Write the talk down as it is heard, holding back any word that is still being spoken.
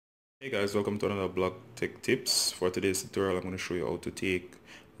Hey guys, welcome to another blog tech tips. For today's tutorial, I'm going to show you how to take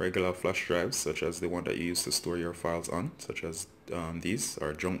regular flash drives such as the one that you use to store your files on, such as these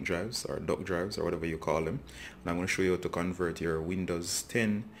or junk drives or duck drives or whatever you call them. And I'm going to show you how to convert your Windows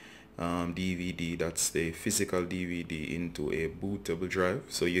 10 DVD, that's the physical DVD, into a bootable drive.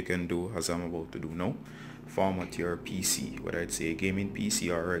 So you can do as I'm about to do now, format your PC, whether it's a gaming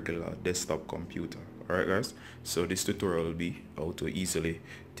PC or a regular desktop computer. Alright guys, so this tutorial will be how to easily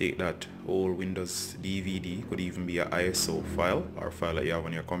take that whole Windows DVD, could even be an ISO file or file that you have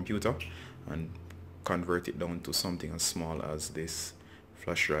on your computer, and convert it down to something as small as this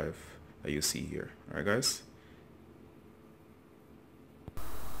flash drive that you see here. Alright guys.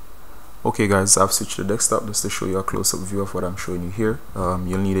 Okay guys, I've switched to desktop just to show you a close-up view of what I'm showing you here.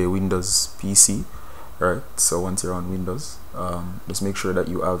 You'll need a Windows PC, right? So once you're on Windows, just make sure that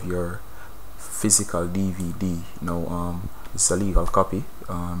you have your physical DVD. Now it's a legal copy.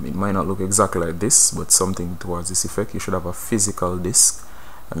 It might not look exactly like this, but something towards this effect. You should have a physical disc,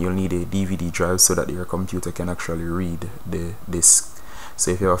 and you'll need a DVD drive so that your computer can actually read the disc.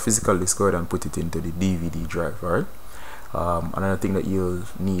 So if you have a physical disc, go ahead and put it into the DVD drive. Alright. Another thing that you'll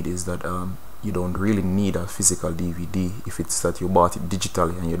need is that you don't really need a physical DVD. If it's that you bought it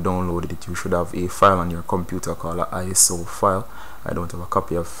digitally and you downloaded it, you should have a file on your computer called an ISO file. I don't have a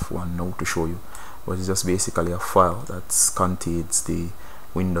copy of one now to show you, but it's just basically a file that contains the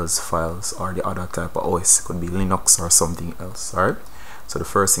Windows files or the other type of OS. It could be Linux or something else. Alright, so the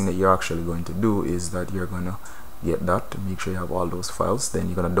first thing that you're actually going to do is that you're gonna get that, make sure you have all those files. Then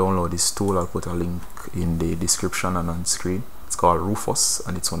you're gonna download this tool. I'll put a link in the description and on screen. It's called Rufus,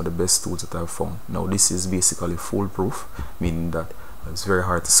 and it's one of the best tools that I've found. Now this is basically foolproof, meaning that it's very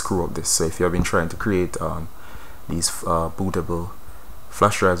hard to screw up this. So if you have been trying to create these bootable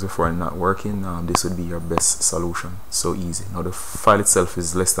flash drives before and not working, this would be your best solution. So easy. Now the file itself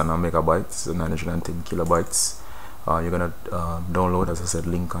is less than a megabyte, it's 910 kilobytes. You're gonna download, as I said,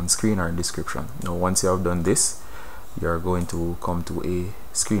 link on screen or in description. Now once you have done this, you're going to come to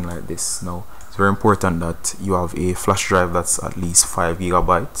a screen like this. Now it's very important that you have a flash drive that's at least 5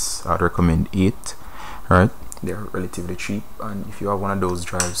 gigabytes. I'd recommend 8. Alright, they're relatively cheap, and if you have one of those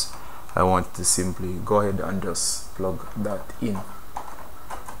drives, I want to simply go ahead and just plug that in.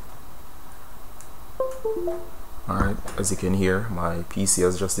 Alright, as you can hear, my PC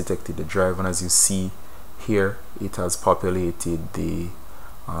has just detected the drive, and as you see here, it has populated the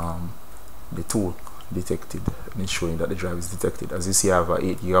tool detected, and it's showing that the drive is detected. As you see, I have a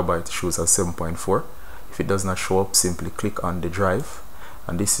 8 gigabyte, it shows as 7.4. If it does not show up, simply click on the drive,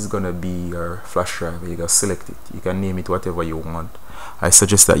 and this is gonna be your flash drive. You can select it, you can name it whatever you want. I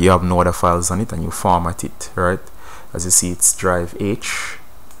suggest that you have no other files on it and you format it. Right, as you see, it's drive H,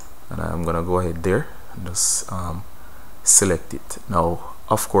 and I'm gonna go ahead there and just select it. Now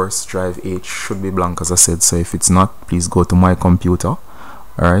of course drive H should be blank, as I said, so if it's not, please go to my computer.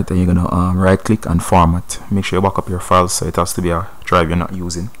 Alright, and you're gonna right click and format. Make sure you back up your files, so it has to be a drive you're not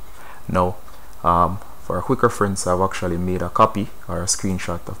using. Now for a quick reference, I've actually made a copy or a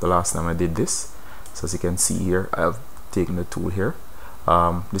screenshot of the last time I did this. So as you can see here, I have taken the tool here.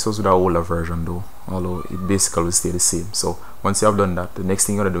 This was with an older version though, although it basically will stay the same. So once you have done that, the next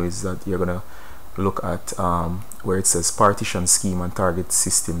thing you're gonna do is that you're gonna look at where it says partition scheme and target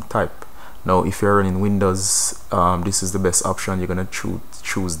system type. Now if you're running Windows, this is the best option. You're gonna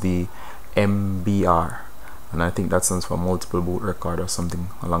choose the MBR, and I think that stands for multiple boot record or something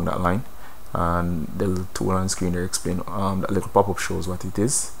along that line. And the little tool on screen there explain, that little pop-up shows what it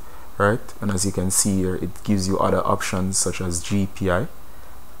is, right? And as you can see here, it gives you other options such as GPI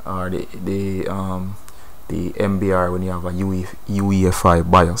or the MBR when you have a UEFI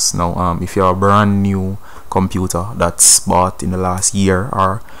BIOS. Now if you have a brand new computer that's bought in the last year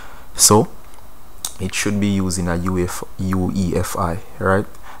or so, it should be using a UEFI, right?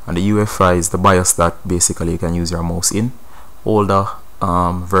 And the UEFI is the BIOS that basically you can use your mouse in. Older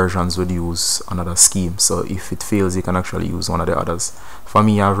versions would use another scheme, so if it fails, you can actually use one of the others. For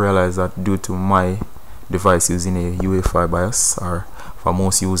me, I've realized that due to my device using a UEFI BIOS, or for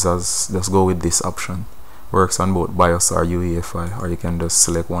most users, just go with this option. Works on both BIOS or UEFI, or you can just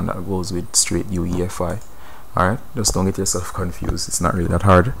select one that goes with straight UEFI. Alright, just don't get yourself confused, it's not really that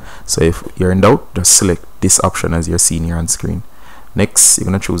hard. So if you're in doubt, just select this option as you're seeing here on screen. Next, you're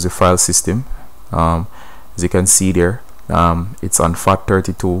going to choose the file system. As you can see there, it's on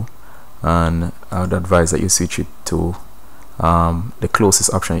FAT32, and I would advise that you switch it to the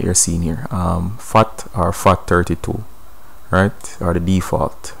closest option that you're seeing here, FAT or FAT32, right, or the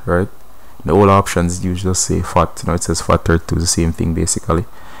default, right? The old options you just say FAT. Now it says FAT32, the same thing basically.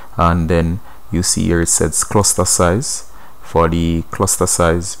 And then you see here it says cluster size For the cluster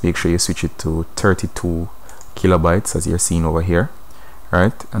size, make sure you switch it to 32 kilobytes as you're seeing over here,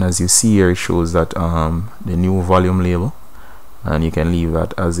 right? And as you see here, it shows that the new volume label, and you can leave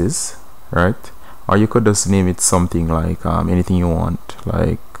that as is, right? Or you could just name it something like anything you want,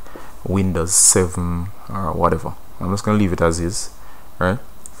 like Windows 7 or whatever. I'm just gonna leave it as is, right?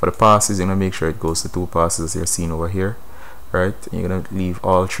 For the passes, you're gonna make sure it goes to 2 passes as you're seeing over here, right? And you're gonna leave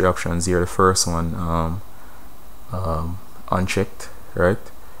all 3 options here. The first one unchecked,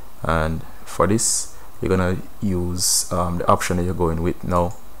 right? And for this, you're gonna use the option that you're going with.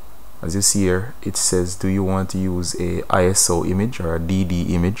 Now, as you see here, it says, do you want to use a ISO image or a DD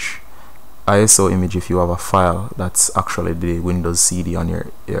image? ISO image if you have a file that's actually the Windows CD on your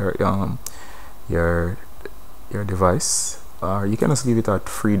device, or you can just leave it at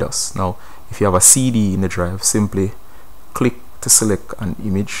FreeDOS. Now, if you have a CD in the drive, simply click to select an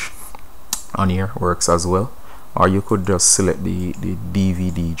image on here, works as well. Or you could just select the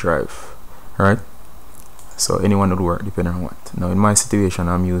DVD drive, right? So anyone would work depending on what. Now in my situation,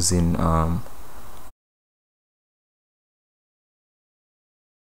 I'm using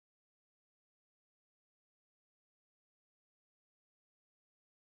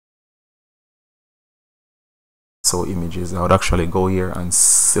so images. I would actually go here and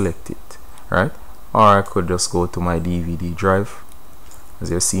select it, right? Or I could just go to my DVD drive as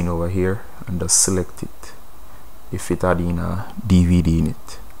you're seeing over here and just select it if it had in a DVD in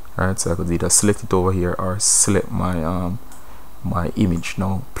it. Alright, so I could either select it over here or select my my image.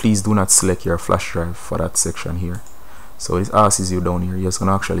 Now please do not select your flash drive for that section here. So it asks you down here, you're just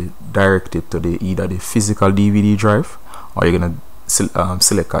gonna actually direct it to either the physical DVD drive, or you're gonna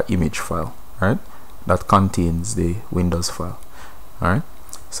select an image file, right, that contains the Windows file. Alright,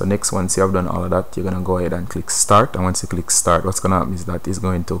 so next, once you have done all of that, you're gonna go ahead and click start. And once you click start, what's gonna happen is that it's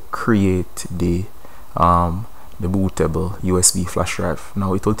going to create the bootable USB flash drive.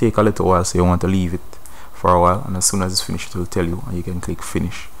 Now it will take a little while, so you want to leave it for a while, and as soon as it's finished, it will tell you and you can click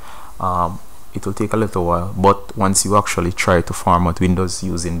finish. It will take a little while, but once you actually try to format Windows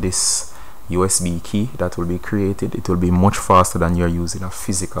using this USB key that will be created, it will be much faster than you're using a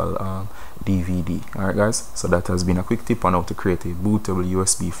physical DVD. Alright guys, so that has been a quick tip on how to create a bootable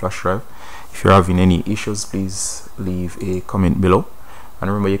USB flash drive. If you're having any issues, please leave a comment below. And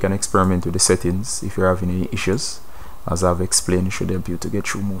remember, you can experiment with the settings if you're having any issues. As I've explained, it should help you to get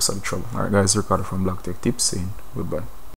through most of the trouble. Alright guys, Ricardo from Black Tech Tips saying goodbye.